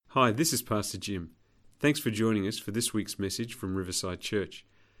Hi, this is Pastor Jim. Thanks for joining us for this week's message from Riverside Church.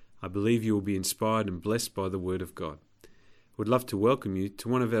 I believe you will be inspired and blessed by the Word of God. We'd love to welcome you to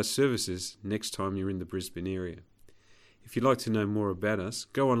one of our services next time you're in the Brisbane area. If you'd like to know more about us,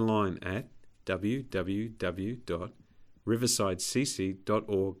 go online at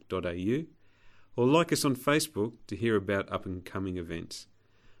www.riversidecc.org.au or like us on Facebook to hear about up-and-coming events.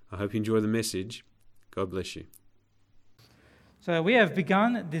 I hope you enjoy the message. God bless you. So we have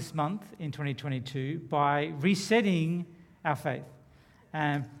begun this month in 2022 by resetting our faith.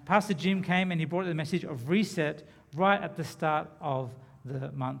 And Pastor Jim came and he brought the message of reset right at the start of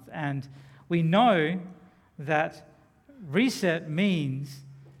the month. And we know that reset means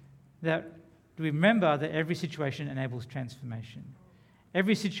that we remember that every situation enables transformation.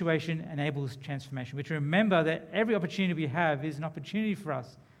 Every situation enables transformation. We remember that every opportunity we have is an opportunity for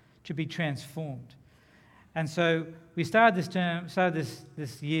us to be transformed. And so we started this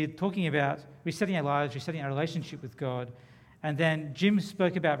year talking about resetting our lives, resetting our relationship with God. And then Jim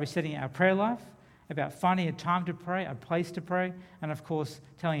spoke about resetting our prayer life, about finding a time to pray, a place to pray, and of course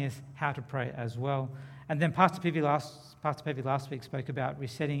telling us how to pray as well. And then Pastor Peavy last week spoke about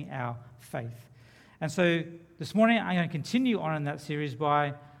resetting our faith. And so this morning I'm going to continue on in that series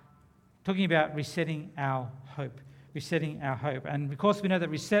by talking about resetting our hope. Resetting our hope. And of course we know that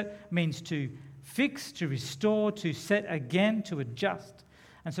reset means to fix, to restore, to set again, to adjust.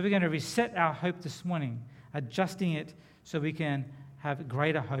 And so we're going to reset our hope this morning, adjusting it so we can have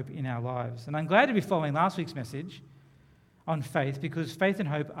greater hope in our lives. And I'm glad to be following last week's message on faith, because faith and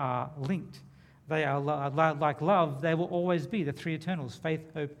hope are linked. They are like love, they will always be the three eternals, faith,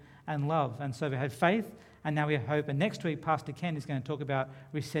 hope, and love. And so we had faith, and now we have hope. And next week, Pastor Ken is going to talk about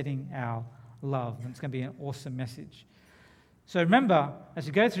resetting our love. And it's going to be an awesome message. So remember, as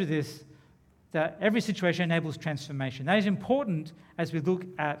we go through this, that every situation enables transformation. That is important as we look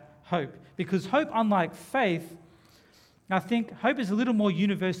at hope, because hope, unlike faith, I think hope is a little more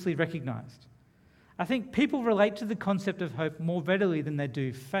universally recognized. I think people relate to the concept of hope more readily than they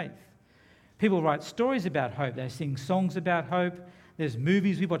do faith. People write stories about hope. They sing songs about hope. There's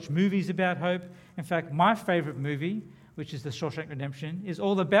movies. We watch movies about hope. In fact, my favorite movie, which is The Shawshank Redemption, is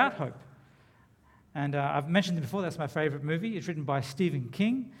all about hope. And I've mentioned it before, that's my favorite movie. It's written by Stephen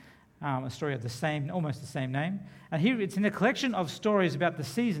King. A story of almost the same name. And here it's in a collection of stories about the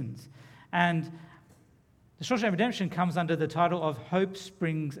seasons. And The Shawshank Redemption comes under the title of Hope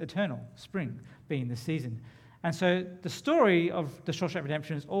Springs Eternal, spring being the season. And so the story of The Shawshank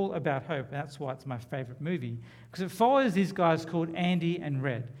Redemption is all about hope. And that's why it's my favorite movie, because it follows these guys called Andy and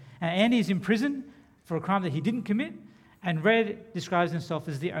Red. And Andy is in prison for a crime that he didn't commit, and Red describes himself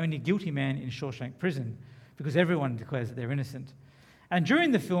as the only guilty man in Shawshank prison, because everyone declares that they're innocent. And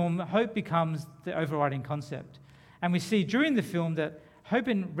during the film, hope becomes the overriding concept. And we see during the film that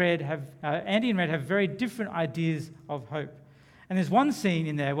Andy and Red have very different ideas of hope. And there's one scene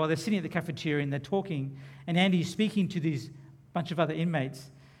in there while they're sitting at the cafeteria and they're talking, and Andy's speaking to these bunch of other inmates.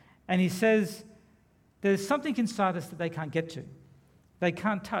 And he says, there's something inside us that they can't get to. They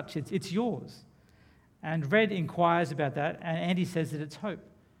can't touch. It's yours. And Red inquires about that, and Andy says that it's hope.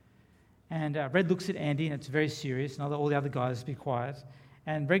 And Red looks at Andy, and it's very serious, and all the other guys be quiet.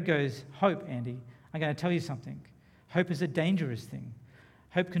 And Red goes, hope, Andy, I'm going to tell you something. Hope is a dangerous thing.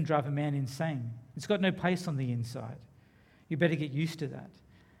 Hope can drive a man insane. It's got no place on the inside. You better get used to that.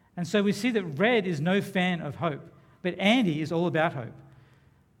 And so we see that Red is no fan of hope, but Andy is all about hope.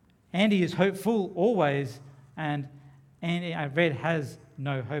 Andy is hopeful always, and Red has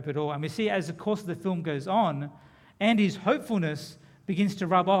no hope at all. And we see as the course of the film goes on, Andy's hopefulness begins to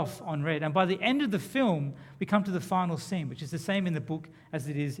rub off on Red. And by the end of the film, we come to the final scene, which is the same in the book as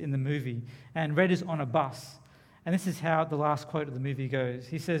it is in the movie. And Red is on a bus. And this is how the last quote of the movie goes.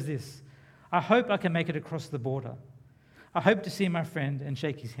 He says this, I hope I can make it across the border. I hope to see my friend and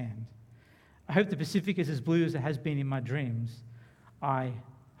shake his hand. I hope the Pacific is as blue as it has been in my dreams. I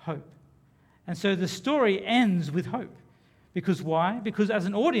hope. And so the story ends with hope. Because why? Because as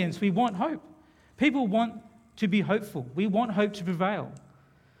an audience, we want hope. People want to be hopeful. We want hope to prevail.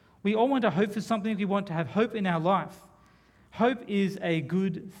 We all want to hope for something. We want to have hope in our life. Hope is a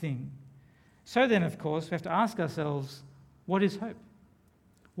good thing. So then, of course, we have to ask ourselves, what is hope?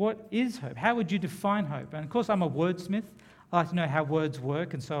 What is hope? How would you define hope? And of course, I'm a wordsmith. I like to know how words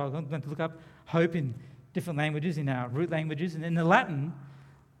work, and so I'm going to look up hope in different languages, in our root languages. And in the Latin,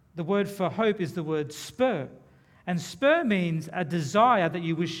 the word for hope is the word spur. And spur means a desire that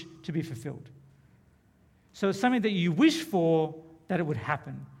you wish to be fulfilled. So it's something that you wish for that it would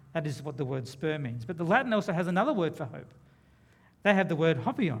happen. That is what the word spur means. But the Latin also has another word for hope. They have the word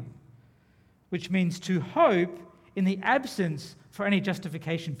hopion, which means to hope in the absence for any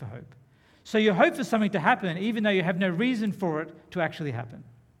justification for hope. So you hope for something to happen even though you have no reason for it to actually happen.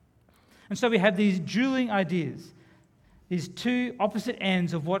 And so we have these dueling ideas, these two opposite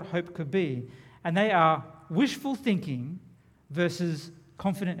ends of what hope could be, and they are wishful thinking versus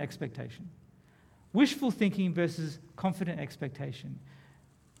confident expectation. Wishful thinking versus confident expectation.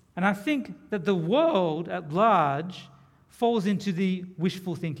 And I think that the world at large falls into the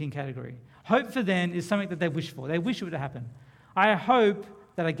wishful thinking category. Hope for them is something that they wish for. They wish it would happen. I hope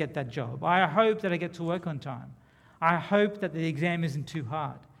that I get that job. I hope that I get to work on time. I hope that the exam isn't too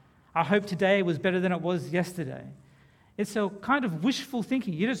hard. I hope today was better than it was yesterday. It's a kind of wishful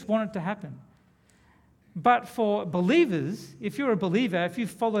thinking. You just want it to happen. But for believers, if you're a believer, if you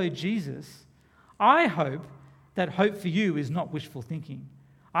follow Jesus, I hope that hope for you is not wishful thinking.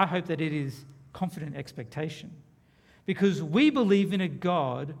 I hope that it is confident expectation. Because we believe in a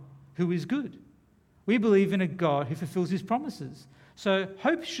God who is good. We believe in a God who fulfills his promises. So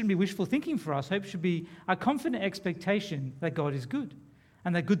hope shouldn't be wishful thinking for us. Hope should be a confident expectation that God is good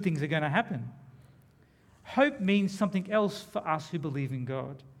and that good things are going to happen. Hope means something else for us who believe in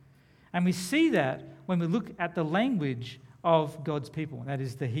God. And we see that when we look at the language of God's people, that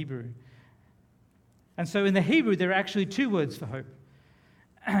is the Hebrew. And so in the Hebrew, there are actually two words for hope.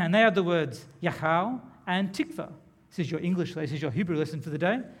 And they are the words yachal and tikva. This is your English, this is your Hebrew lesson for the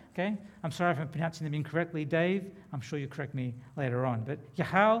day. Okay? I'm sorry if I'm pronouncing them incorrectly, Dave. I'm sure you'll correct me later on. But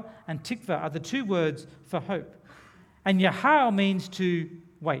yachal and tikva are the two words for hope. And yachal means to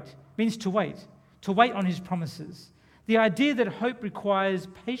wait, to wait on his promises. The idea that hope requires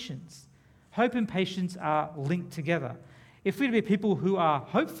patience. Hope and patience are linked together. If we're to be people who are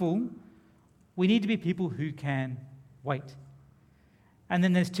hopeful, we need to be people who can wait. And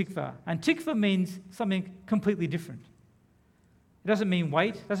then there's tikva. And tikva means something completely different. It doesn't mean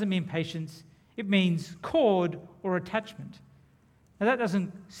wait, it doesn't mean patience. It means cord or attachment. Now that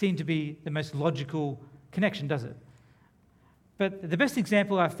doesn't seem to be the most logical connection, does it? But the best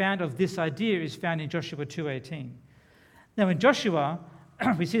example I found of this idea is found in Joshua 2:18. Now in Joshua,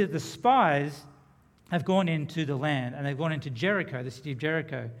 we see that the spies have gone into the land and they've gone into Jericho, the city of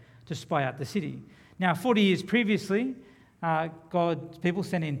Jericho, to spy out the city. Now 40 years previously, God's people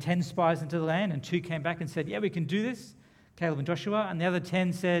sent in 10 spies into the land and 2 came back and said, yeah, we can do this, Caleb and Joshua, and the other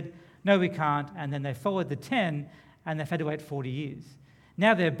 10 said, no, we can't, and then they followed the 10 and they've had to wait 40 years.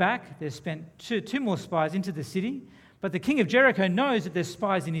 Now they're back, they've spent two more spies into the city, but the king of Jericho knows that there's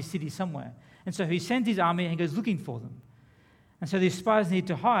spies in his city somewhere, and so he sends his army and goes looking for them. And so these spies need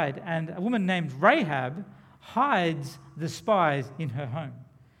to hide, and a woman named Rahab hides the spies in her home.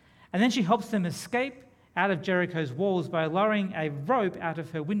 And then she helps them escape out of Jericho's walls by lowering a rope out of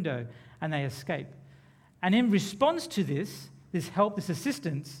her window, and they escape. And in response to this help, this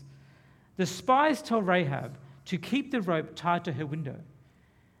assistance, the spies tell Rahab to keep the rope tied to her window.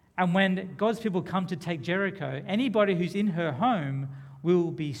 And when God's people come to take Jericho, anybody who's in her home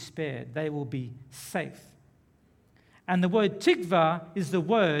will be spared. They will be safe. And the word tikva is the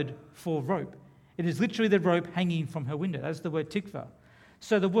word for rope. It is literally the rope hanging from her window. That's the word tikva.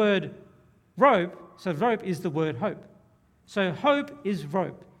 So the word rope is the word hope. So hope is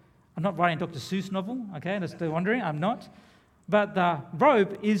rope. I'm not writing a Dr. Seuss novel, okay? That's still wondering. I'm not. But the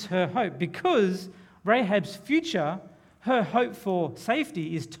rope is her hope because Rahab's future, her hope for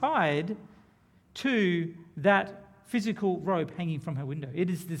safety, is tied to that physical rope hanging from her window. It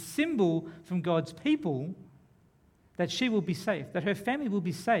is the symbol from God's people that she will be safe, that her family will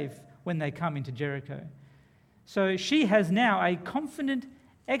be safe when they come into Jericho. So she has now a confident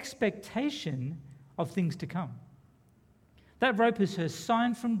expectation of things to come. That rope is her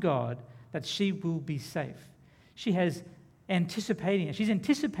sign from God that she will be safe. She's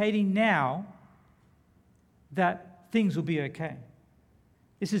anticipating now that things will be okay.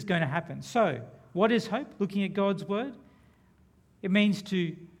 This is going to happen. So, what is hope? Looking at God's word, it means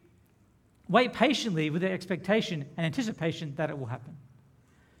to wait patiently with the expectation and anticipation that it will happen.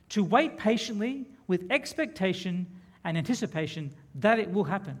 To wait patiently with expectation and anticipation that it will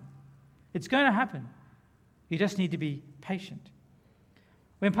happen. It's going to happen. You just need to be patient.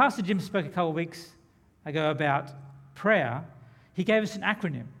 When Pastor Jim spoke a couple of weeks ago about prayer, he gave us an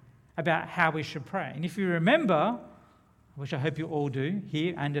acronym about how we should pray. And if you remember, which I hope you all do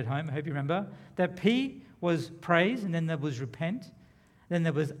here and at home, I hope you remember, that P was praise, and then there was repent, then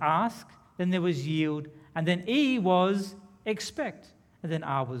there was ask, then there was yield, and then E was expect, and then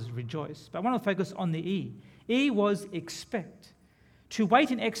R was rejoice. But I want to focus on the E. E was expect. To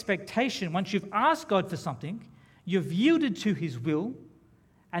wait in expectation, once you've asked God for something, you've yielded to his will,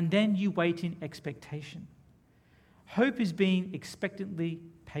 and then you wait in expectation. Hope is being expectantly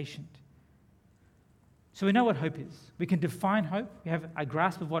patient. So we know what hope is. We can define hope. We have a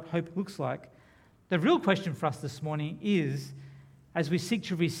grasp of what hope looks like. The real question for us this morning is, as we seek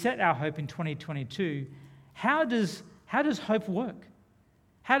to reset our hope in 2022, how does hope work?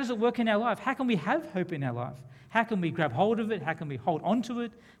 How does it work in our life? How can we have hope in our life? How can we grab hold of it? How can we hold on to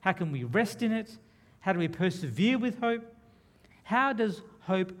it? How can we rest in it? How do we persevere with hope? How does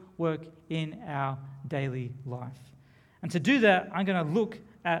hope work in our daily life? And to do that, I'm going to look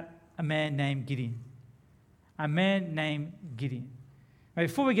at a man named Gideon. A man named Gideon. Now,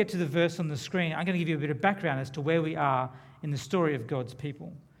 before we get to the verse on the screen, I'm going to give you a bit of background as to where we are in the story of God's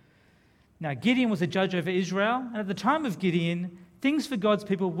people. Now, Gideon was a judge over Israel, and at the time of Gideon, things for God's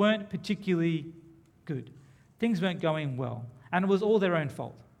people weren't particularly good. Things weren't going well, and it was all their own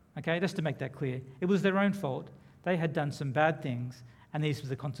fault. Okay, just to make that clear, it was their own fault. They had done some bad things, and these were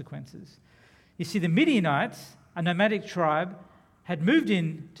the consequences. You see, the Midianites, a nomadic tribe, had moved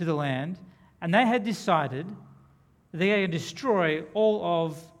into the land, and they had decided that they were going to destroy all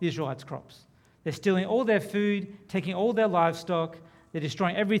of the Israelites' crops. They're stealing all their food, taking all their livestock, they're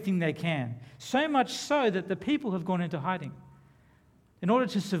destroying everything they can. So much so that the people have gone into hiding. In order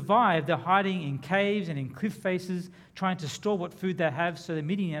to survive, they're hiding in caves and in cliff faces, trying to store what food they have so the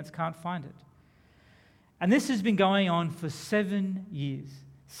Midianites can't find it. And this has been going on for 7 years.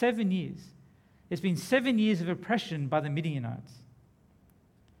 7 years. It's been 7 years of oppression by the Midianites.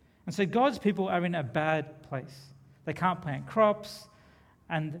 And so God's people are in a bad place. They can't plant crops,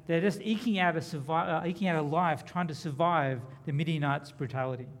 and they're just eking out a life trying to survive the Midianites'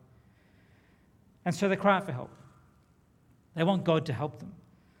 brutality. And so they cry out for help. They want God to help them.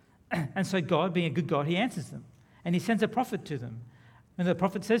 And so God, being a good God, he answers them. And he sends a prophet to them. And the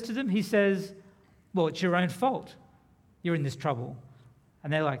prophet says to them, he says, well, it's your own fault. You're in this trouble.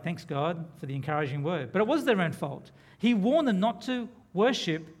 And they're like, thanks, God, for the encouraging word. But it was their own fault. He warned them not to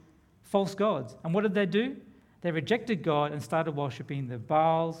worship false gods. And what did they do? They rejected God and started worshipping the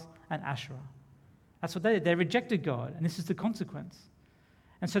Baals and Asherah. That's what they did. They rejected God, and this is the consequence.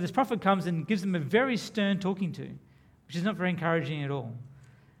 And so this prophet comes and gives them a very stern talking to, which is not very encouraging at all.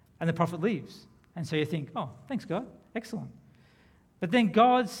 And the prophet leaves. And so you think, oh, thanks, God. Excellent. But then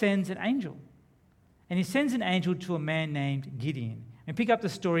God sends an angel. And he sends an angel to a man named Gideon. And pick up the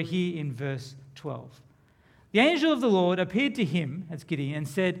story here in verse 12. The angel of the Lord appeared to him, that's Gideon, and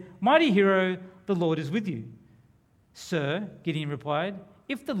said, mighty hero, the Lord is with you. Sir, Gideon replied,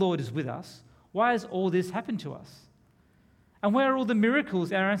 if the Lord is with us, why has all this happened to us? And where are all the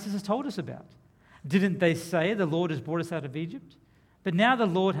miracles our ancestors told us about? Didn't they say the Lord has brought us out of Egypt? But now the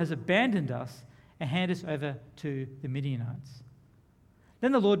Lord has abandoned us and handed us over to the Midianites.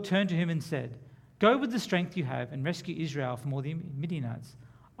 Then the Lord turned to him and said, go with the strength you have and rescue Israel from all the Midianites.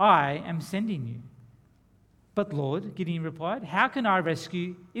 I am sending you. But Lord, Gideon replied, how can I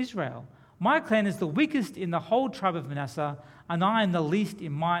rescue Israel? My clan is the weakest in the whole tribe of Manasseh, and I am the least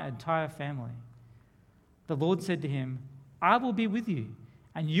in my entire family. The Lord said to him, I will be with you,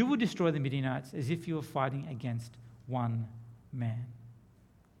 and you will destroy the Midianites as if you were fighting against one man.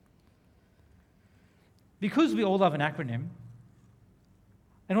 Because we all love an acronym,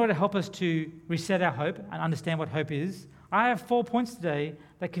 in order to help us to reset our hope and understand what hope is, I have 4 points today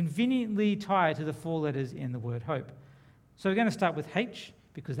that conveniently tie to the 4 letters in the word hope. So we're going to start with H,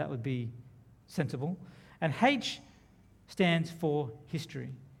 because that would be sensible. And H stands for history.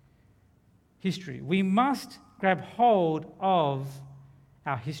 History. We must grab hold of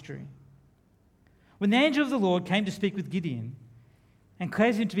our history. When the angel of the Lord came to speak with Gideon and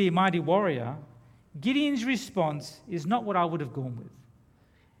declares him to be a mighty warrior, Gideon's response is not what I would have gone with.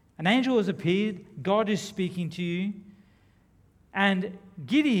 An angel has appeared, God is speaking to you, and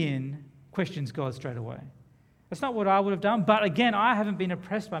Gideon questions God straight away. That's not what I would have done, but again, I haven't been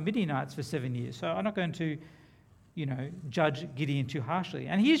oppressed by Midianites for 7 years, so I'm not going to, judge Gideon too harshly.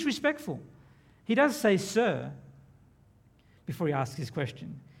 And he is respectful. He does say, sir, before he asks his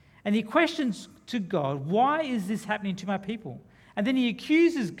question. And he questions to God, why is this happening to my people? And then he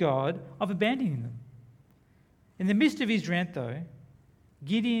accuses God of abandoning them. In the midst of his rant, though,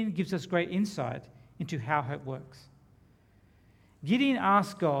 Gideon gives us great insight into how hope works. Gideon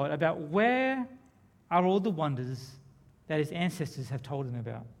asks God about where are all the wonders that his ancestors have told him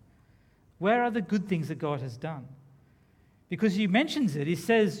about. Where are the good things that God has done? Because he mentions it, he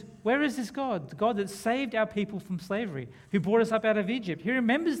says, where is this God? The God that saved our people from slavery, who brought us up out of Egypt. He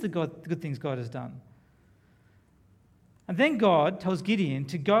remembers the good things God has done. And then God tells Gideon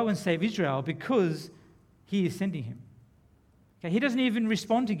to go and save Israel because he is sending him. Okay, he doesn't even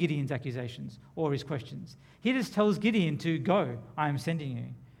respond to Gideon's accusations or his questions. He just tells Gideon to go, I am sending you.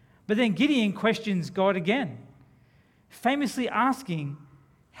 But then Gideon questions God again, famously asking,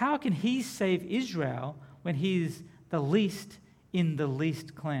 How can he save Israel when he is the least in the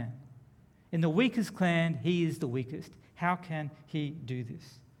least clan? In the weakest clan, he is the weakest. How can he do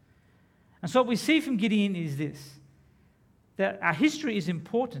this? And so what we see from Gideon is this, that our history is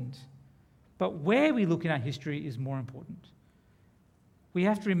important, but where we look in our history is more important. We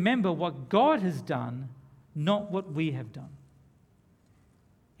have to remember what God has done, not what we have done.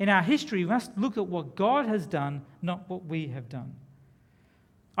 In our history, we must look at what God has done, not what we have done.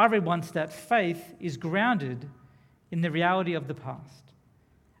 I read once that faith is grounded in the reality of the past,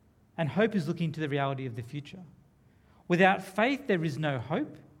 and hope is looking to the reality of the future. Without faith, there is no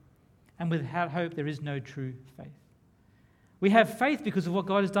hope, and without hope, there is no true faith. We have faith because of what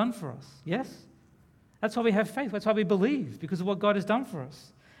God has done for us, yes? That's why we have faith. That's why we believe, because of what God has done for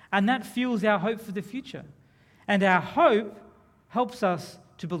us. And that fuels our hope for the future. And our hope helps us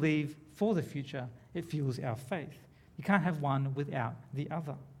to believe for the future. It fuels our faith. You can't have one without the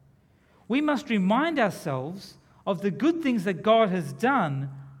other. We must remind ourselves of the good things that God has done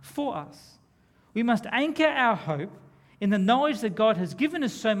for us. We must anchor our hope in the knowledge that God has given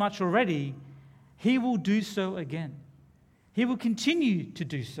us so much already, He will do so again. He will continue to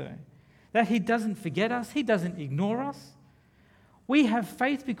do so. That He doesn't forget us, He doesn't ignore us. We have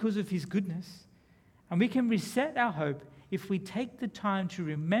faith because of His goodness, and we can reset our hope if we take the time to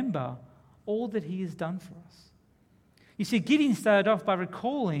remember all that He has done for us. You see, Gideon started off by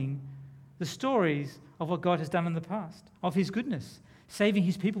recalling the stories of what God has done in the past, of His goodness, saving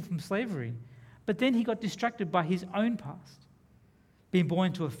His people from slavery. But then he got distracted by his own past, being born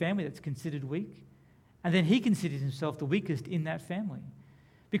into a family that's considered weak, and then he considered himself the weakest in that family.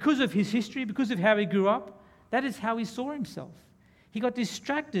 Because of his history, because of how he grew up, that is how he saw himself. He got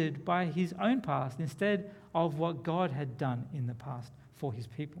distracted by his own past instead of what God had done in the past for His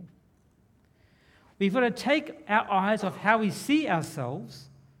people. We've got to take our eyes off how we see ourselves,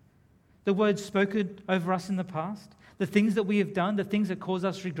 the words spoken over us in the past, the things that we have done, the things that cause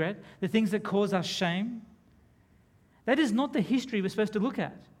us regret, the things that cause us shame. That is not the history we're supposed to look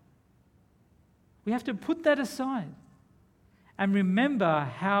at. We have to put that aside and remember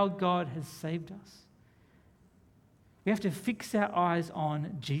how God has saved us. We have to fix our eyes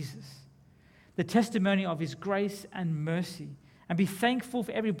on Jesus, the testimony of His grace and mercy, and be thankful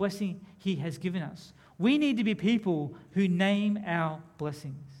for every blessing He has given us. We need to be people who name our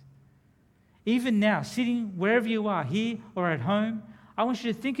blessings. Even now, sitting wherever you are, here or at home, I want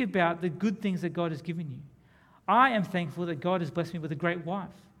you to think about the good things that God has given you. I am thankful that God has blessed me with a great wife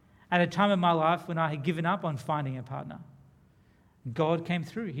at a time in my life when I had given up on finding a partner. God came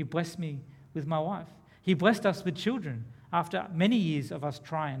through. He blessed me with my wife. He blessed us with children after many years of us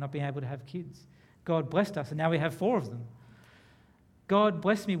trying, not being able to have kids. God blessed us, and now we have 4 of them. God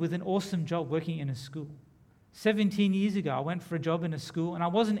blessed me with an awesome job working in a school. 17 years ago, I went for a job in a school, and I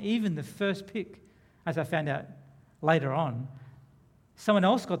wasn't even the first pick, as I found out later on. Someone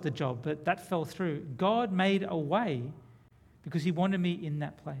else got the job, but that fell through. God made a way because He wanted me in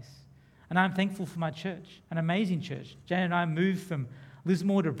that place. And I'm thankful for my church, an amazing church. Jane and I moved from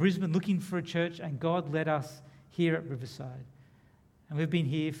Lismore to Brisbane looking for a church, and God led us here at Riverside. And we've been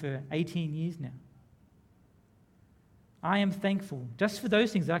here for 18 years now. I am thankful just for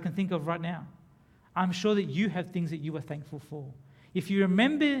those things that I can think of right now. I'm sure that you have things that you are thankful for. If you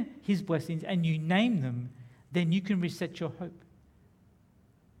remember His blessings and you name them, then you can reset your hope.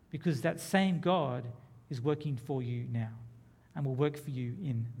 Because that same God is working for you now and will work for you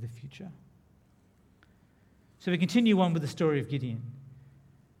in the future. So we continue on with the story of Gideon.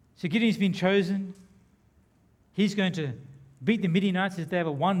 So Gideon's been chosen. He's going to beat the Midianites as they have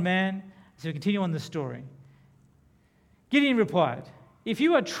a one man. So we continue on the story. Gideon replied, "If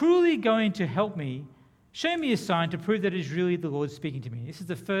you are truly going to help me, show me a sign to prove that it is really the Lord speaking to me." This is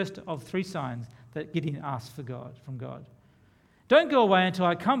the first of 3 signs that Gideon asked from God. "Don't go away until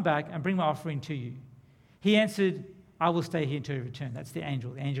I come back and bring my offering to you." He answered, "I will stay here until you return." That's the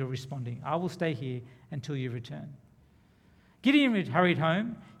angel responding. "I will stay here until you return." Gideon hurried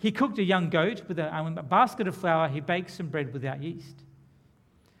home. He cooked a young goat with a basket of flour. He baked some bread without yeast.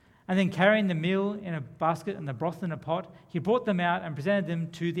 And then carrying the meal in a basket and the broth in a pot, he brought them out and presented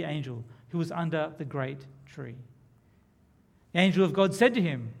them to the angel who was under the great tree. The angel of God said to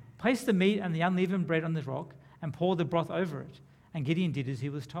him, "Place the meat and the unleavened bread on the rock and pour the broth over it." And Gideon did as he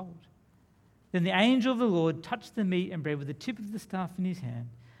was told. Then the angel of the Lord touched the meat and bread with the tip of the staff in his hand,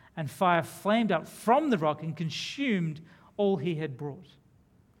 and fire flamed up from the rock and consumed all he had brought.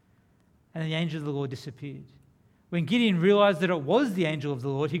 And the angel of the Lord disappeared. When Gideon realized that it was the angel of the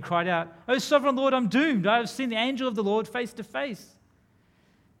Lord, he cried out, "O sovereign Lord, I'm doomed. I have seen the angel of the Lord face to face."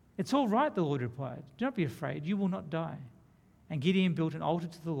 "It's all right," the Lord replied. "Do not be afraid. You will not die." And Gideon built an altar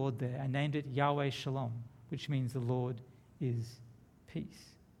to the Lord there and named it Yahweh Shalom, which means the Lord is peace.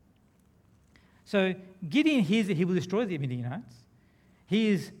 So Gideon hears that he will destroy the Midianites. He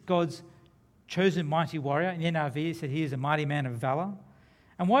is God's chosen mighty warrior. In the NRV, it said he is a mighty man of valor.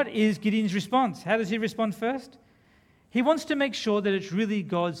 And what is Gideon's response? How does he respond first? He wants to make sure that it's really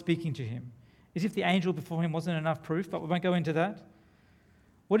God speaking to him, as if the angel before him wasn't enough proof, but we won't go into that.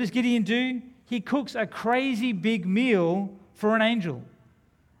 What does Gideon do? He cooks a crazy big meal for an angel.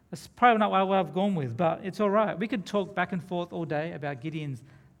 That's probably not what I've gone with, but it's all right. We could talk back and forth all day about Gideon's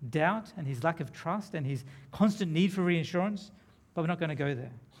doubt and his lack of trust and his constant need for reassurance, but we're not going to go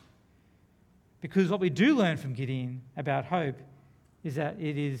there. Because what we do learn from Gideon about hope is that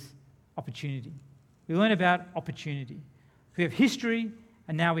it is opportunity. We learn about opportunity. We have history,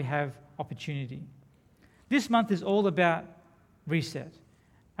 and now we have opportunity. This month is all about reset.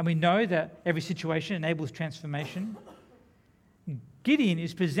 And we know that every situation enables transformation. Gideon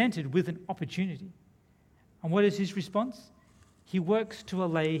is presented with an opportunity. And what is his response? He works to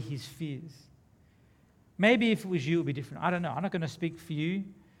allay his fears. Maybe if it was you, it would be different. I don't know. I'm not going to speak for you.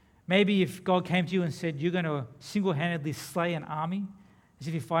 Maybe if God came to you and said, you're going to single-handedly slay an army, as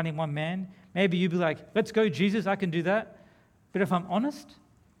if you're fighting one man, maybe you'd be like, let's go, Jesus, I can do that. But if I'm honest,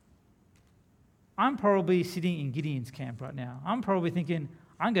 I'm probably sitting in Gideon's camp right now. I'm probably thinking,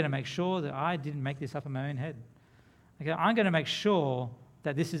 I'm going to make sure that I didn't make this up in my own head. Okay, I'm going to make sure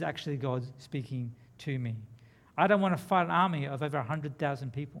that this is actually God speaking to me. I don't want to fight an army of over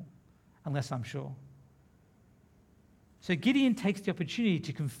 100,000 people unless I'm sure. So Gideon takes the opportunity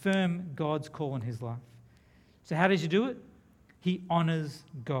to confirm God's call in his life. So how does he do it? He honors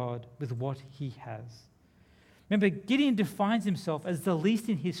God with what he has. Remember, Gideon defines himself as the least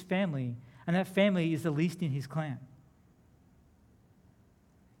in his family, and that family is the least in his clan.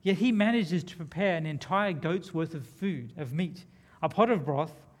 Yet he manages to prepare an entire goat's worth of food, of meat, a pot of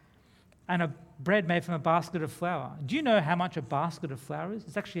broth, and a bread made from a basket of flour. Do you know how much a basket of flour is?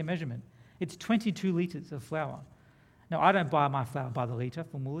 It's actually a measurement. It's 22 litres of flour. Now, I don't buy my flour by the litre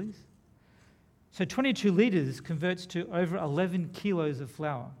from Woolies. So 22 litres converts to over 11 kilos of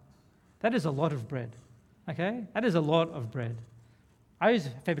flour. That is a lot of bread, okay? That is a lot of bread. I use a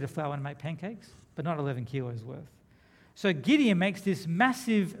fair bit of flour to make pancakes, but not 11 kilos worth. So Gideon makes this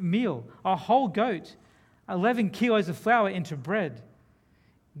massive meal, a whole goat, 11 kilos of flour into bread.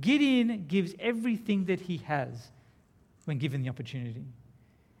 Gideon gives everything that he has when given the opportunity.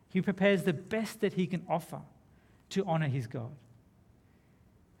 He prepares the best that he can offer to honor his God.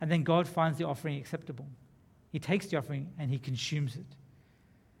 And then God finds the offering acceptable. He takes the offering and he consumes it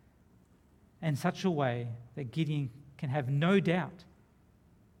in such a way that Gideon can have no doubt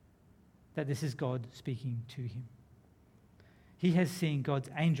that this is God speaking to him. He has seen God's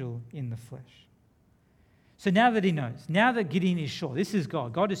angel in the flesh. So now that he knows, now that Gideon is sure, this is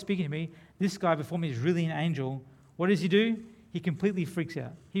God. God is speaking to me. This guy before me is really an angel. What does he do? He completely freaks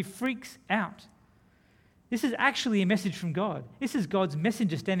out. He freaks out. This is actually a message from God. This is God's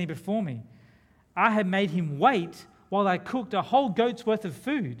messenger standing before me. I had made him wait while I cooked a whole goat's worth of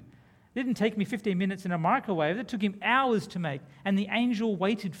food. It didn't take me 15 minutes in a microwave. It took him hours to make. And the angel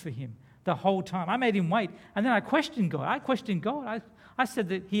waited for him the whole time. I made him wait. And then I questioned God. I said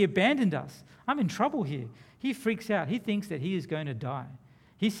that he abandoned us. I'm in trouble here. He freaks out. He thinks that he is going to die.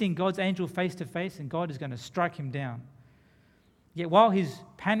 He's seen God's angel face to face and God is going to strike him down. Yet while he's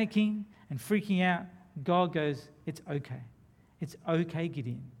panicking and freaking out, God goes, it's okay. It's okay,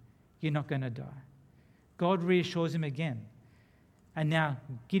 Gideon. You're not going to die. God reassures him again. And now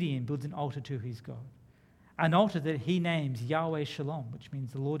Gideon builds an altar to his God. An altar that he names Yahweh Shalom, which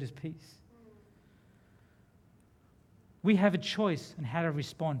means the Lord is peace. We have a choice on how to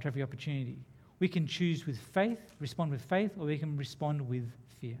respond to every opportunity. We can choose with faith, respond with faith, or we can respond with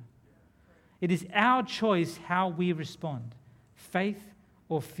fear. It is our choice how we respond, faith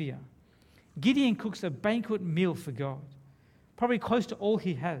or fear. Gideon cooks a banquet meal for God, probably close to all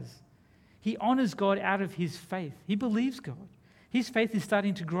he has. He honors God out of his faith. He believes God. His faith is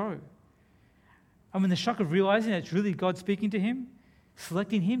starting to grow. And when the shock of realizing that it's really God speaking to him,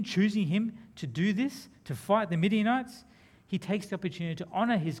 selecting him, choosing him to do this, to fight the Midianites, he takes the opportunity to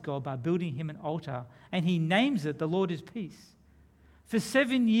honor his God by building him an altar, and he names it, the Lord is peace. For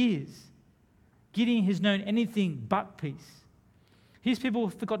 7 years, Gideon has known anything but peace. His people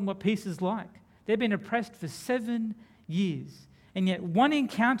have forgotten what peace is like. They've been oppressed for 7 years. And yet one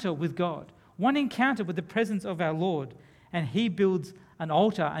encounter with God, one encounter with the presence of our Lord, and he builds an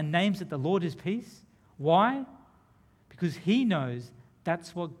altar and names it the Lord is peace. Why? Because he knows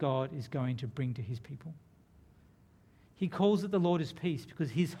that's what God is going to bring to his people. He calls it the Lord is peace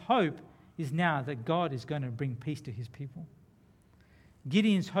because his hope is now that God is going to bring peace to his people.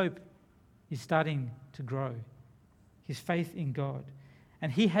 Gideon's hope is starting to grow, his faith in God.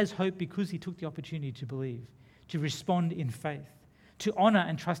 And he has hope because he took the opportunity to believe, to respond in faith, to honor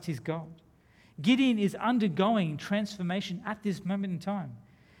and trust his God. Gideon is undergoing transformation at this moment in time.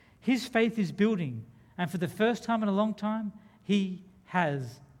 His faith is building, and for the first time in a long time, he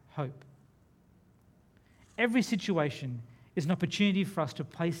has hope. Every situation is an opportunity for us to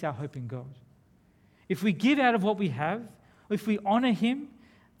place our hope in God. If we give out of what we have, or if we honor him,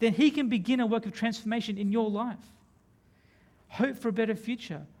 then he can begin a work of transformation in your life. Hope for a better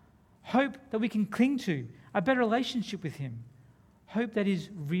future. Hope that we can cling to, a better relationship with him. Hope that is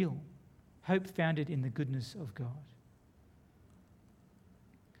real. Hope founded in the goodness of God.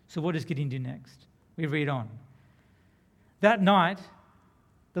 So what does Gideon do next? We read on. That night,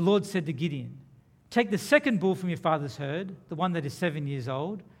 the Lord said to Gideon, take the second bull from your father's herd, the one that is 7 years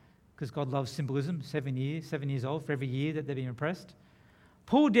old, because God loves symbolism, 7 years old for every year that they're being oppressed.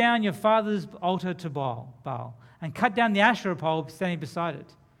 Pull down your father's altar to Baal, and cut down the Asherah pole standing beside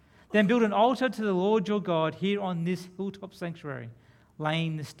it. Then build an altar to the Lord your God here on this hilltop sanctuary,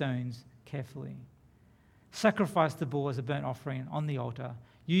 laying the stones carefully. Sacrifice the bull as a burnt offering on the altar,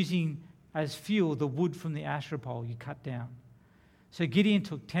 using as fuel the wood from the Asherah pole you cut down. So Gideon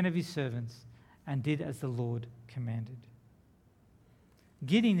took 10 of his servants and did as the Lord commanded.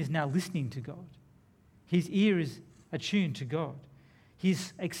 Gideon is now listening to God. His ear is attuned to God.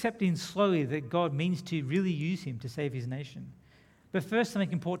 He's accepting slowly that God means to really use him to save his nation. But first,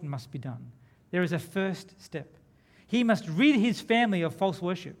 something important must be done. There is a first step. He must rid his family of false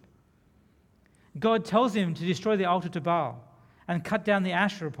worship. God tells him to destroy the altar to Baal and cut down the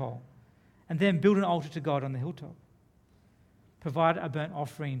Asherah pole, and then build an altar to God on the hilltop. Provide a burnt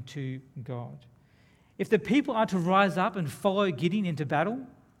offering to God. If the people are to rise up and follow Gideon into battle,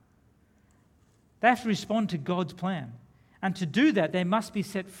 they have to respond to God's plan. And to do that, they must be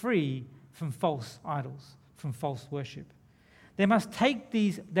set free from false idols, from false worship. They must take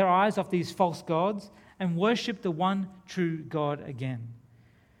their eyes off these false gods and worship the one true God again.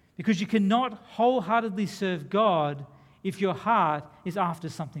 Because you cannot wholeheartedly serve God if your heart is after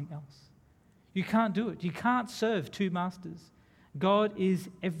something else. You can't do it. You can't serve two masters. God is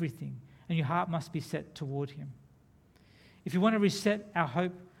everything, and your heart must be set toward him. If you want to reset our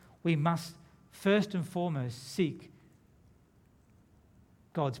hope, we must first and foremost seek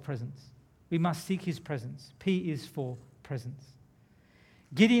God's presence. We must seek his presence. P is for presence.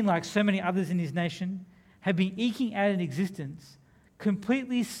 Gideon, like so many others in his nation, had been eking out an existence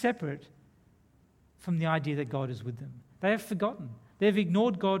completely separate from the idea that God is with them. They have forgotten. They've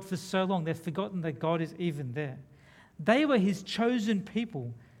ignored God for so long, they've forgotten that God is even there. They were his chosen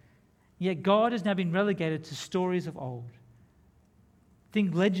people, yet God has now been relegated to stories of old.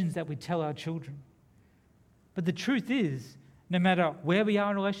 Think legends that we tell our children. But the truth is, no matter where we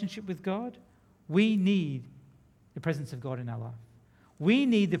are in relationship with God, we need the presence of God in our life. We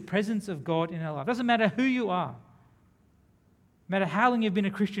need the presence of God in our life. It doesn't matter who you are, no matter how long you've been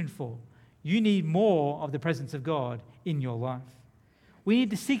a Christian for, you need more of the presence of God in your life. We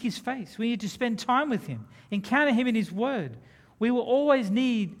need to seek his face. We need to spend time with him, encounter him in his word. We will always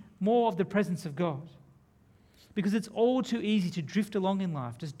need more of the presence of God because it's all too easy to drift along in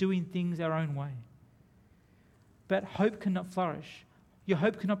life, just doing things our own way. But hope cannot flourish. Your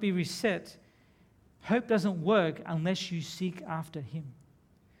hope cannot be reset. Hope doesn't work unless you seek after him,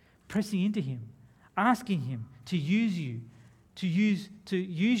 pressing into him, asking him to use you,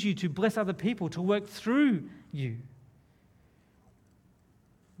 to bless other people, to work through you.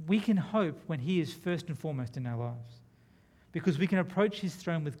 We can hope when he is first and foremost in our lives because we can approach his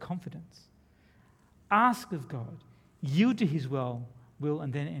throne with confidence. Ask of God, yield to his will,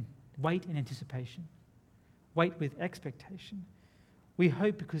 and then wait in anticipation. Wait with expectation. We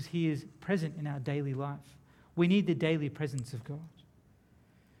hope because he is present in our daily life. We need the daily presence of God.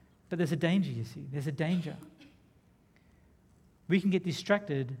 But there's a danger, you see. There's a danger. We can get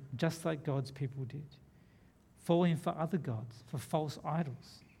distracted just like God's people did, falling for other gods, for false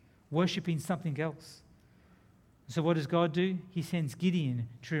idols, worshipping something else. So what does God do? He sends Gideon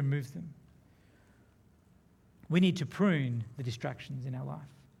to remove them. We need to prune the distractions in our life.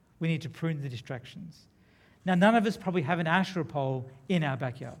 We need to prune the distractions. Now, none of us probably have an Asherah pole in our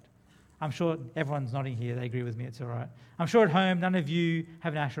backyard. I'm sure everyone's nodding here. They agree with me. It's all right. I'm sure at home, none of you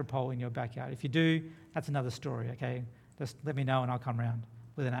have an Asherah pole in your backyard. If you do, that's another story, okay? Just let me know and I'll come round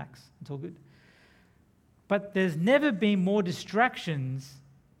with an axe. It's all good. But there's never been more distractions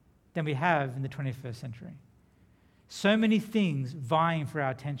than we have in the 21st century. So many things vying for our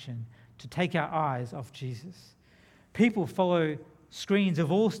attention to take our eyes off Jesus. People follow screens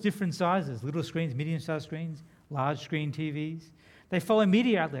of all different sizes, little screens, medium-sized screens, large screen TVs. They follow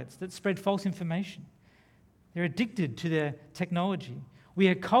media outlets that spread false information. They're addicted to their technology. We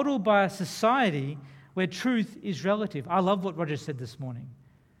are coddled by a society where truth is relative. I love what Roger said this morning.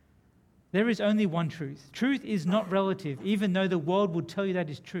 There is only one truth. Truth is not relative, even though the world will tell you that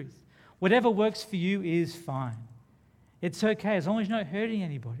is truth. Whatever works for you is fine. It's okay as long as you're not hurting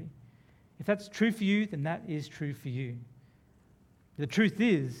anybody. If that's true for you, then that is true for you. The truth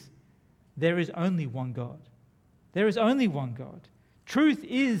is, there is only one God. There is only one God. Truth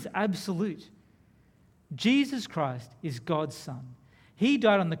is absolute. Jesus Christ is God's Son. He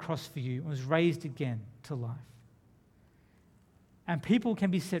died on the cross for you and was raised again to life. And people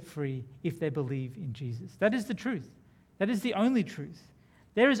can be set free if they believe in Jesus. That is the truth. That is the only truth.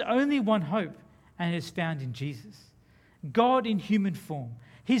 There is only one hope, and it is found in Jesus. God in human form,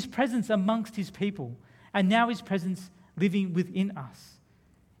 his presence amongst his people, and now his presence living within us.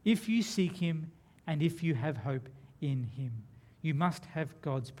 If you seek him and if you have hope in him, you must have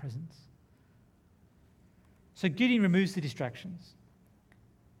God's presence. So Gideon removes the distractions.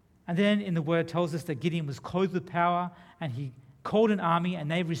 And then in the word tells us that Gideon was clothed with power and he called an army and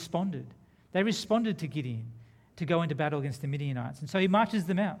they responded. They responded to Gideon to go into battle against the Midianites. And so he marches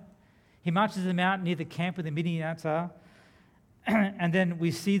them out. He marches them out near the camp where the Midianites are. And then we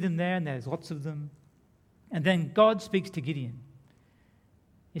see them there and there's lots of them. And then God speaks to Gideon.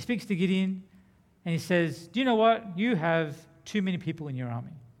 He speaks to Gideon and he says, do you know what? You have too many people in your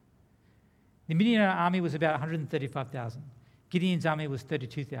army. The Midianite army was about 135,000. Gideon's army was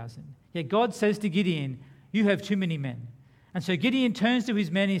 32,000. Yet God says to Gideon, you have too many men. And so Gideon turns to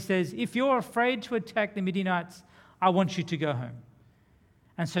his men and he says, if you're afraid to attack the Midianites, I want you to go home.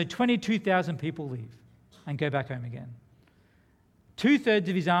 And so 22,000 people leave and go back home again. 2/3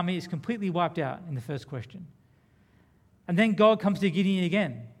 of his army is completely wiped out in the first question. And then God comes to Gideon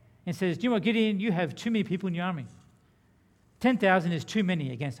again and says, do you know what, Gideon, you have too many people in your army. 10,000 is too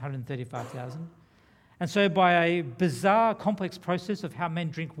many against 135,000. And so by a bizarre, complex process of how men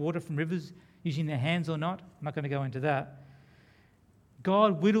drink water from rivers using their hands or not, I'm not going to go into that,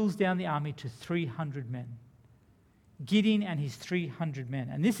 God whittles down the army to 300 men. Gideon and his 300 men.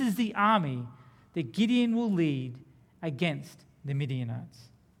 And this is the army that Gideon will lead against the Midianites.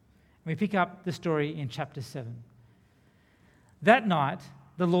 And we pick up the story in chapter 7. That night,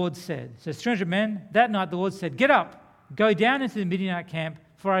 the Lord said, so 300 men, that night the Lord said, get up, go down into the Midianite camp,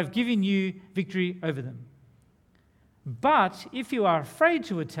 for I have given you victory over them. But if you are afraid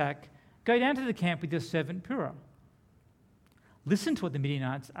to attack, go down to the camp with your servant Purah. Listen to what the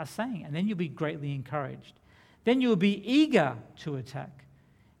Midianites are saying, and then you'll be greatly encouraged. Then you will be eager to attack.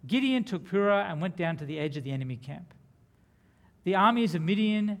 Gideon took Purah and went down to the edge of the enemy camp. The armies of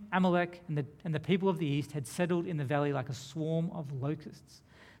Midian, Amalek, and the people of the east had settled in the valley like a swarm of locusts.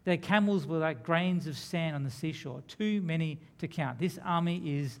 Their camels were like grains of sand on the seashore, too many to count. This army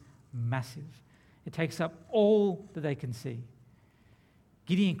is massive. It takes up all that they can see.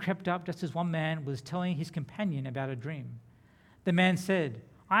 Gideon crept up just as one man was telling his companion about a dream. The man said,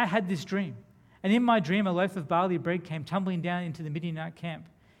 I had this dream, and in my dream a loaf of barley bread came tumbling down into the Midianite camp.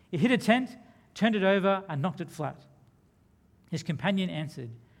 It hit a tent, turned it over, and knocked it flat. His companion answered,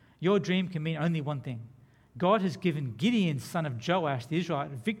 your dream can mean only one thing. God has given Gideon, son of Joash, the Israelite,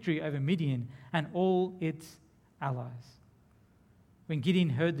 victory over Midian and all its allies. When Gideon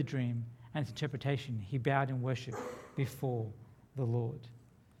heard the dream and its interpretation, he bowed in worship before the Lord.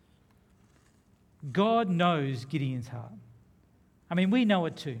 God knows Gideon's heart. I mean, we know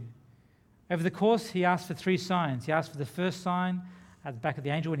it too. Over the course, he asked for 3 signs. He asked for the first sign at the back of the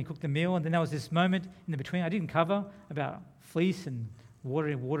angel when he cooked the meal, and then there was this moment in the between I didn't cover about fleece and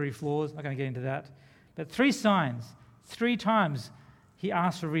watery floors. I'm not going to get into that. But 3 signs, 3 times he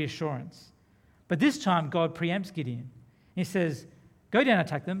asked for reassurance. But this time God preempts Gideon. He says, go down and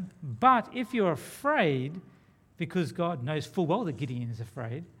attack them, but if you're afraid, because God knows full well that Gideon is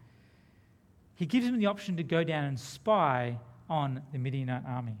afraid, he gives him the option to go down and spy on the Midianite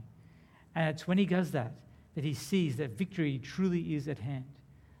army. And it's when he does that that he sees that victory truly is at hand,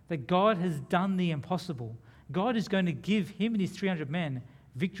 that God has done the impossible. God is going to give him and his 300 men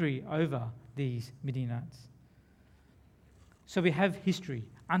victory over these Midianites. So we have history,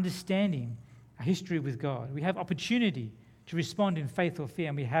 understanding a history with God. We have opportunity to respond in faith or fear,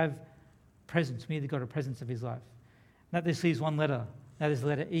 and we have presence. We either got a presence of his life. And that just leaves one letter. That is the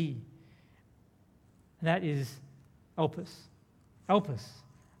letter E. And that is Elpis. Elpis.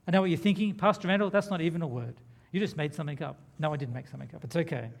 I know what you're thinking. Pastor Randall, that's not even a word. You just made something up. No, I didn't make something up. It's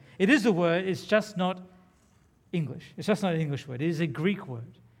okay. It is a word. It's just not English. It's just not an English word. It is a Greek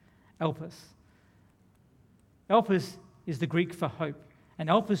word. Elpis. Elpis is the Greek for hope. And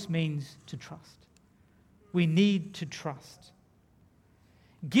Elpis means to trust. We need to trust.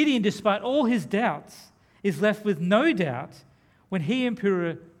 Gideon, despite all his doubts, is left with no doubt when he and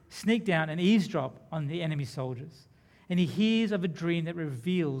Purah sneak down and eavesdrop on the enemy soldiers. And he hears of a dream that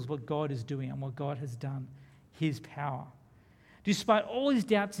reveals what God is doing and what God has done, his power. Despite all his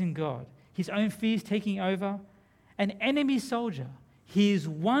doubts in God, his own fears taking over, an enemy soldier hears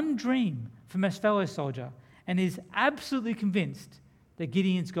one dream from his fellow soldier and is absolutely convinced that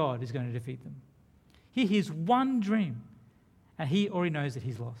Gideon's God is going to defeat them. He hears one dream and he already knows that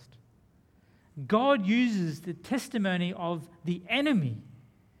he's lost. God uses the testimony of the enemy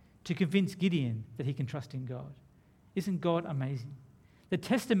to convince Gideon that he can trust in God. Isn't God amazing? The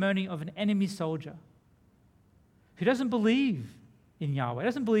testimony of an enemy soldier who doesn't believe in Yahweh,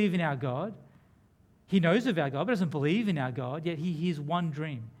 doesn't believe in our God. He knows of our God, but doesn't believe in our God, yet he hears one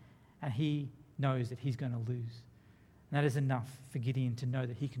dream and he knows that he's going to lose. And that is enough for Gideon to know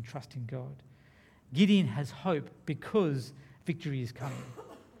that he can trust in God. Gideon has hope because victory is coming.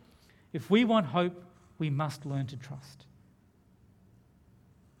 If we want hope, we must learn to trust.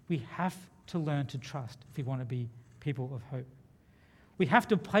 We have to learn to trust if we want to be people of hope. We have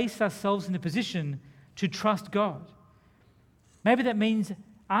to place ourselves in a position to trust God. Maybe that means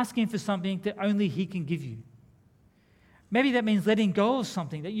asking for something that only He can give you. Maybe that means letting go of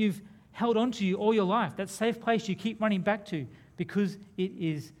something that you've held onto you all your life, that safe place you keep running back to because it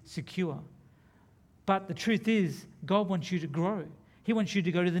is secure. But the truth is, God wants you to grow. He wants you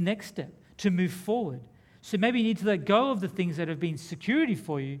to go to the next step, to move forward. So maybe you need to let go of the things that have been security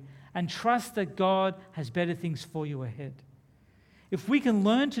for you and trust that God has better things for you ahead. If we can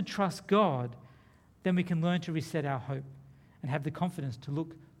learn to trust God, then we can learn to reset our hope and have the confidence to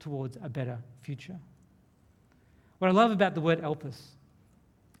look towards a better future. What I love about the word elpis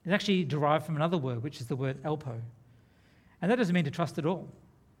is actually derived from another word, which is the word elpo. And that doesn't mean to trust at all.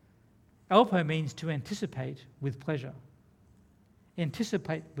 Elpo means to anticipate with pleasure.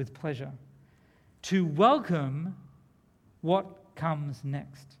 Anticipate with pleasure. To welcome what comes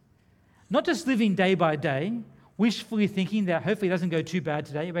next. Not just living day by day, wishfully thinking that hopefully it doesn't go too bad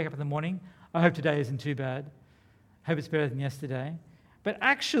today. You wake up in the morning, I hope today isn't too bad. I hope it's better than yesterday. But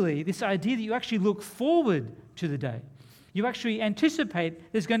actually, this idea that you actually look forward to the day. You actually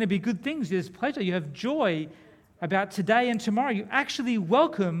anticipate there's going to be good things. There's pleasure. You have joy about today and tomorrow. You actually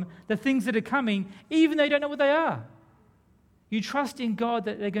welcome the things that are coming, even though you don't know what they are. You trust in God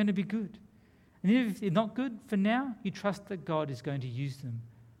that they're going to be good. And if they're not good for now, you trust that God is going to use them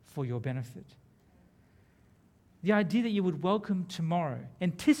for your benefit. The idea that you would welcome tomorrow,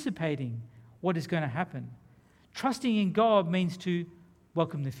 anticipating what is going to happen. Trusting in God means to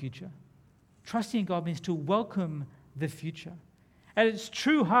welcome the future. Trusting in God means to welcome the future. At its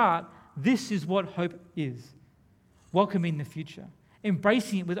true heart, this is what hope is. Welcoming the future.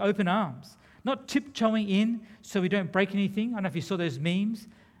 Embracing it with open arms. Not tiptoeing in so we don't break anything. I don't know if you saw those memes.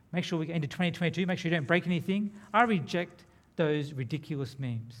 Make sure we get into 2022, make sure you don't break anything. I reject those ridiculous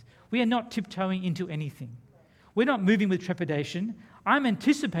memes. We are not tiptoeing into anything. We're not moving with trepidation. I'm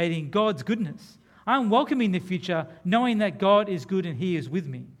anticipating God's goodness. I'm welcoming the future, knowing that God is good and He is with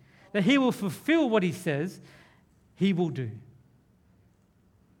me. That He will fulfill what He says He will do.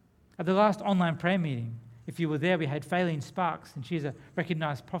 At the last online prayer meeting, if you were there, we had Faylene Sparks, and she's a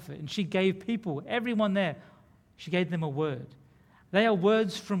recognized prophet, and she gave people, everyone there, she gave them a word. They are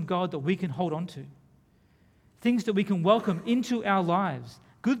words from God that we can hold on to. Things that we can welcome into our lives.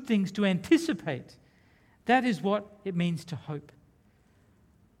 Good things to anticipate. That is what it means to hope.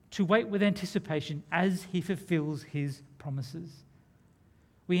 To wait with anticipation as He fulfills His promises.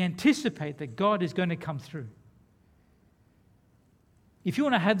 We anticipate that God is going to come through. If you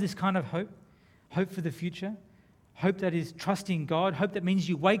want to have this kind of hope, hope for the future, hope that is trusting God, hope that means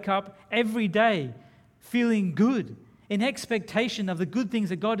you wake up every day feeling good, in expectation of the good things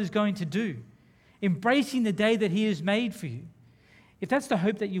that God is going to do, embracing the day that He has made for you. If that's the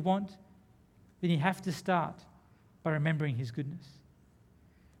hope that you want, then you have to start by remembering His goodness.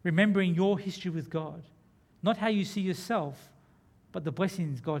 Remembering your history with God. Not how you see yourself, but the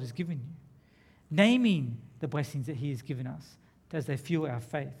blessings God has given you. Naming the blessings that He has given us as they fuel our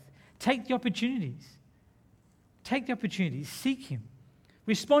faith. Take the opportunities. Take the opportunities. Seek Him.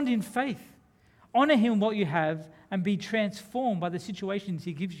 Respond in faith. Honor Him what you have and be transformed by the situations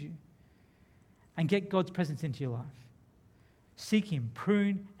He gives you. And get God's presence into your life. Seek Him.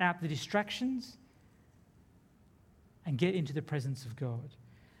 Prune out the distractions and get into the presence of God.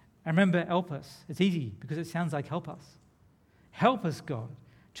 And remember, help us. It's easy because it sounds like help us. Help us, God,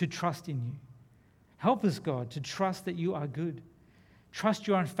 to trust in you. Help us, God, to trust that you are good. Trust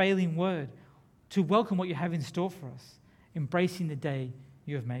your unfailing word. To welcome what you have in store for us. Embracing the day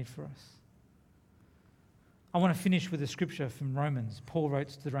you have made for us. I want to finish with a scripture from Romans. Paul wrote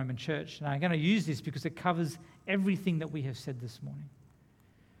to the Roman church, and I'm going to use this because it covers everything that we have said this morning.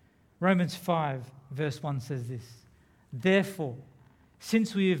 Romans 5, verse 1 says this: "Therefore,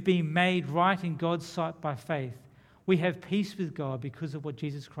 since we have been made right in God's sight by faith, we have peace with God because of what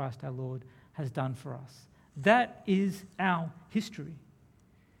Jesus Christ our Lord has done for us." That is our history.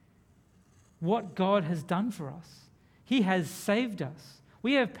 What God has done for us. He has saved us.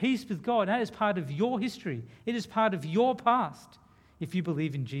 We have peace with God. That is part of your history. It is part of your past if you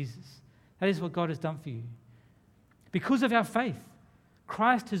believe in Jesus. That is what God has done for you. Because of our faith,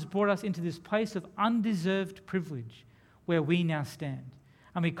 Christ has brought us into this place of undeserved privilege where we now stand.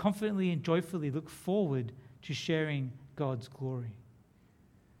 And we confidently and joyfully look forward to sharing God's glory.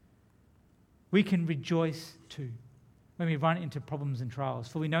 We can rejoice too when we run into problems and trials,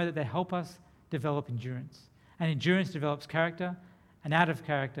 for we know that they help us develop endurance. And endurance develops character, and out of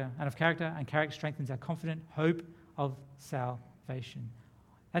character and character strengthens our confident hope of salvation.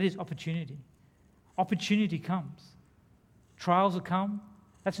 That is opportunity. Opportunity comes. Trials will come.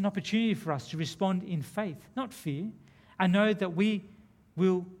 That's an opportunity for us to respond in faith, not fear, and know that we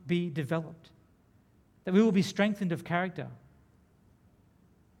will be developed, that we will be strengthened of character.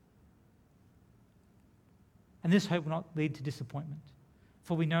 And this hope will not lead to disappointment,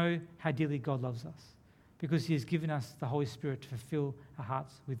 for we know how dearly God loves us, because he has given us the Holy Spirit to fulfill our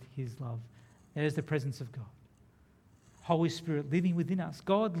hearts with his love. That is the presence of God. Holy Spirit living within us.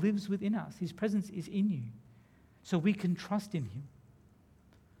 God lives within us. His presence is in you. So we can trust in him.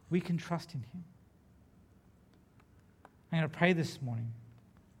 We can trust in him. I'm going to pray this morning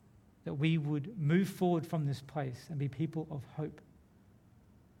that we would move forward from this place and be people of hope.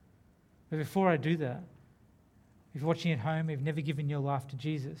 But before I do that, if you're watching at home, you've never given your life to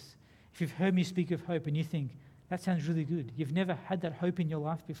Jesus, if you've heard me speak of hope and you think, that sounds really good, you've never had that hope in your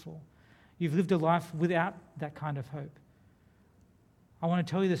life before, you've lived a life without that kind of hope, I want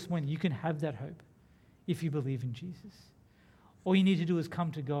to tell you this morning, you can have that hope if you believe in Jesus. All you need to do is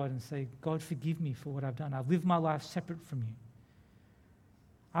come to God and say, God, forgive me for what I've done. I've lived my life separate from you.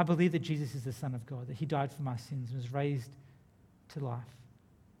 I believe that Jesus is the Son of God, that he died for my sins and was raised to life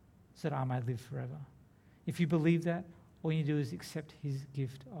so that I might live forever. If you believe that, all you do is accept his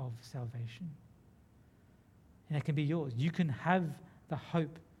gift of salvation. And it can be yours. You can have the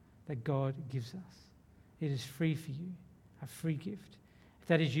hope that God gives us. It is free for you, a free gift. If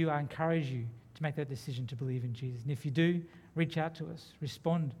that is you, I encourage you to make that decision to believe in Jesus. And if you do, reach out to us,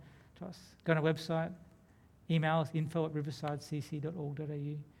 respond to us. Go on our website, email us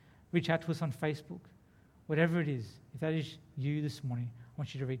info@riversidecc.org.au. Reach out to us on Facebook. Whatever it is, if that is you this morning, I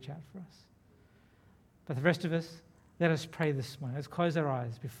want you to reach out for us. But the rest of us, let us pray this morning. Let's close our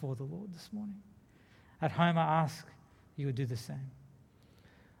eyes before the Lord this morning. At home, I ask you would do the same.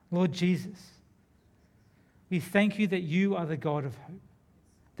 Lord Jesus, we thank you that you are the God of hope,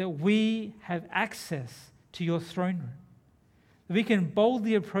 that we have access to your throne room, that we can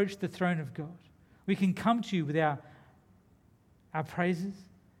boldly approach the throne of God. We can come to you with our praises,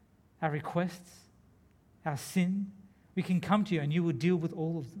 our requests, our sin. We can come to you and you will deal with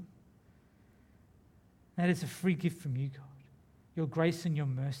all of them. That is a free gift from you, God, your grace and your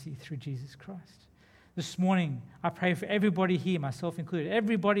mercy through Jesus Christ. This morning, I pray for everybody here, myself included,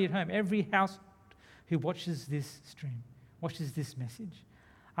 everybody at home, every house who watches this stream, watches this message.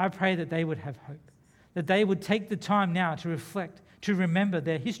 I pray that they would have hope, that they would take the time now to reflect, to remember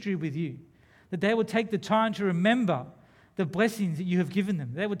their history with you, that they would take the time to remember the blessings that you have given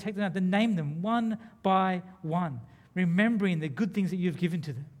them. They would take the time to name them one by one, remembering the good things that you have given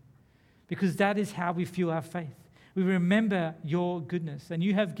to them. Because that is how we fuel our faith. We remember your goodness. And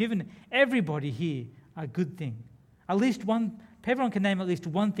you have given everybody here a good thing. At least one, everyone can name at least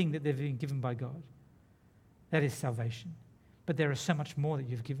one thing that they've been given by God. That is salvation. But there is so much more that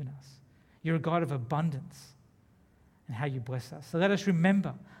you've given us. You're a God of abundance and how you bless us. So let us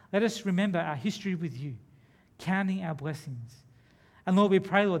remember our history with you, counting our blessings. And Lord, we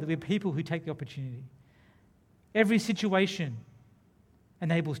pray, Lord, that we're people who take the opportunity. Every situation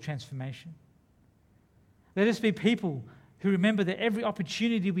enables transformation. Let us be people who remember that every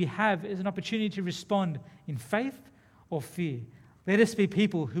opportunity we have is an opportunity to respond in faith or fear. Let us be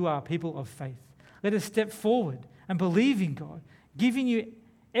people who are people of faith. Let us step forward and believe in God, giving you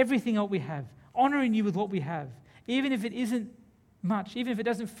everything that we have, honoring you with what we have. Even if it isn't much, even if it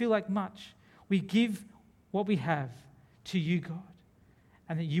doesn't feel like much, we give what we have to you, God,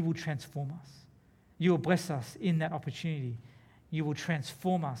 and that you will transform us. You will bless us in that opportunity. You will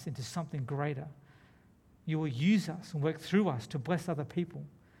transform us into something greater. You will use us and work through us to bless other people.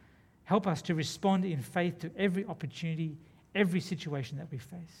 Help us to respond in faith to every opportunity, every situation that we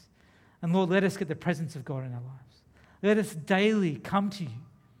face. And Lord, let us get the presence of God in our lives. Let us daily come to you,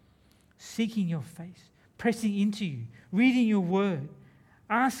 seeking your face, pressing into you, reading your word,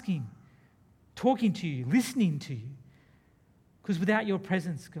 asking, talking to you, listening to you. Because without your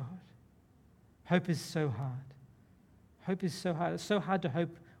presence, God, hope is so hard. Hope is so hard. It's so hard to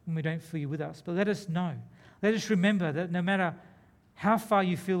hope when we don't feel you with us. But let us know. Let us remember that no matter how far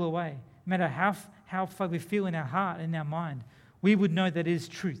you feel away, no matter how far we feel in our heart and our mind, we would know that it is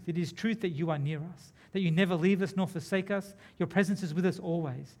truth. It is truth that you are near us, that you never leave us nor forsake us. Your presence is with us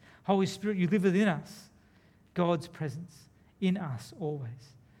always. Holy Spirit, you live within us. God's presence in us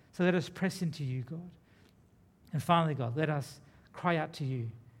always. So let us press into you, God. And finally, God, let us cry out to you.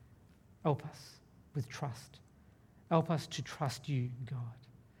 Help us with trust. Help us to trust you, God.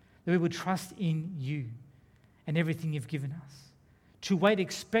 That we would trust in you and everything you've given us. To wait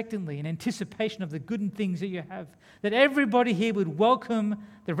expectantly in anticipation of the good and things that you have. That everybody here would welcome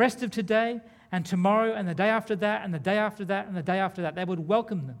the rest of today and tomorrow and the day after that and the day after that and the day after that. They would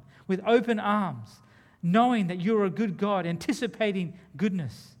welcome them with open arms, knowing that you're a good God, anticipating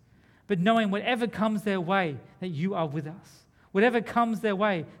goodness, but knowing whatever comes their way, that you are with us. Whatever comes their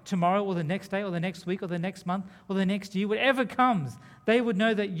way tomorrow or the next day or the next week or the next month or the next year, whatever comes, they would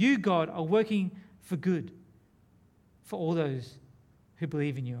know that you, God, are working for good for all those who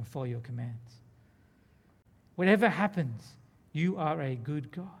believe in you and follow your commands. Whatever happens, you are a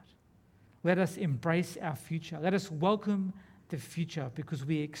good God. Let us embrace our future. Let us welcome the future because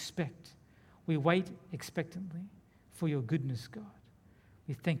we wait expectantly for your goodness, God.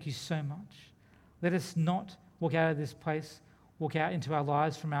 We thank you so much. Let us not walk out of this place, walk out into our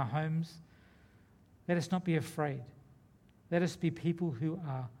lives from our homes. Let us not be afraid. Let us be people who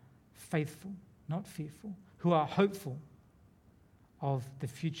are faithful, not fearful, who are hopeful of the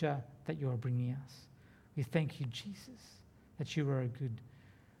future that you are bringing us. We thank you, Jesus, that you are good.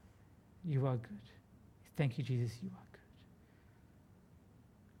 Thank you, Jesus, you are good.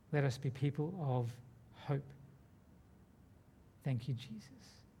 Let us be people of hope. Thank you, Jesus.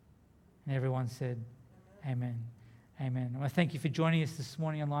 And everyone said, Amen. Amen. I want to thank you for joining us this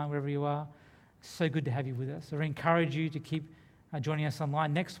morning online, wherever you are. So good to have you with us. I encourage you to keep joining us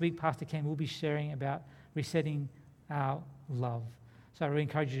online. Next week, Pastor Ken will be sharing about resetting our love. So I really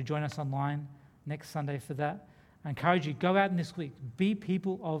encourage you to join us online next Sunday for that. I encourage you, go out in this week. Be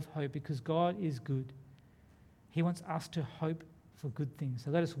people of hope because God is good. He wants us to hope for good things.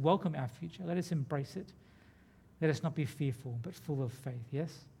 So let us welcome our future. Let us embrace it. Let us not be fearful, but full of faith.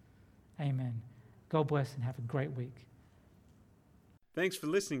 Yes? Amen. God bless and have a great week. Thanks for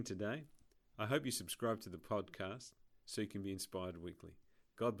listening today. I hope you subscribe to the podcast so you can be inspired weekly.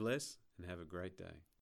 God bless and have a great day.